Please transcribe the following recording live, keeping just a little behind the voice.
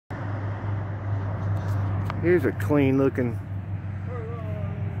Here's a clean looking.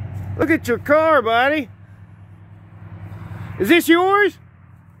 Look at your car, buddy. Is this yours?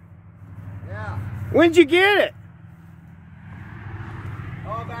 Yeah. When'd you get it?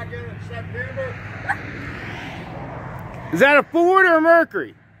 Oh, back in September. Is that a Ford or a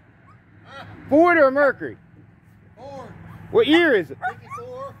Mercury? Huh? Ford or a Mercury? Ford. What year is it?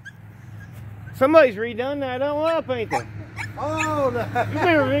 54. Somebody's redone that up, ain't they? Oh, no. You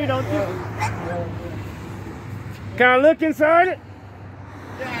better read, don't you? Can I look inside it?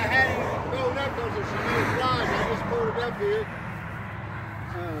 Yeah, I had it rolled up because there's some new flies. I just pulled it up here.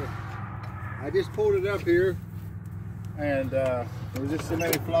 I just pulled it up here, and there was just so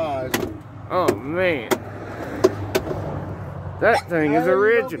many flies. Oh man, that thing is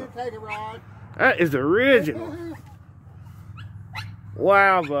original. Take a ride. That is original.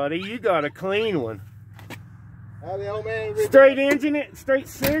 Wow, buddy, you got a clean one. The old man Straight engine it? Straight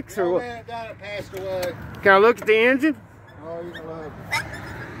six or what? The old man that passed away. Can I look at the engine? Oh, you can look.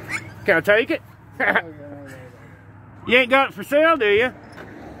 Can I take it? You ain't got it for sale, do you?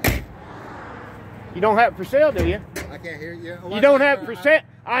 You don't have it for sale, do you? I can't hear you. You don't have it for sale?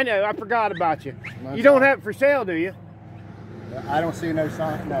 I know, I forgot about you. You don't have it for sale, do you? I don't see no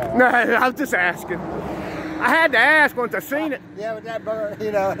sign. No. No, I was just asking. I had to ask once I seen it. Yeah, but that bird,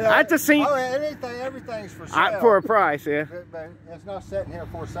 you know. I just seen. Oh, everything's for sale. For a price, yeah. But it's not sitting here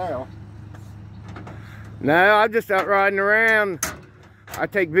for sale. No, I'm just out riding around. I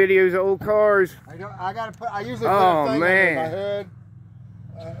take videos of old cars. I usually put a thing under my hood,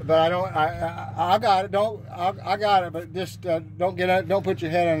 but I don't. I got it. I got it. But just don't get out. Don't put your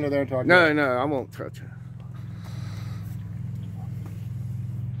head under there. Talking. No, no, I won't touch it.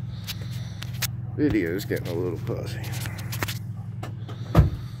 Video's getting a little fuzzy.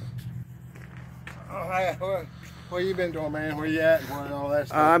 Oh, what you been doing, man? Where you at? And all that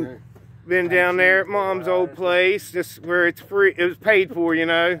stuff. Been down there at Mom's old place, just where it's free. It was paid for, you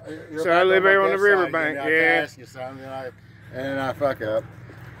know. So I live there on the riverbank. Yeah. Ask you something, and I fuck up.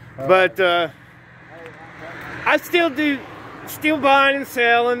 But I still buying and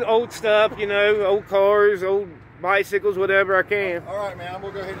selling old stuff, you know, old cars, old bicycles, whatever I can. All right, man. I'm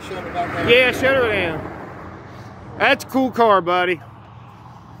gonna go ahead and shut it back down. Yeah, shut her down. That's a cool car, buddy.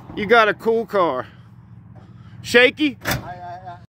 You got a cool car. Shaky?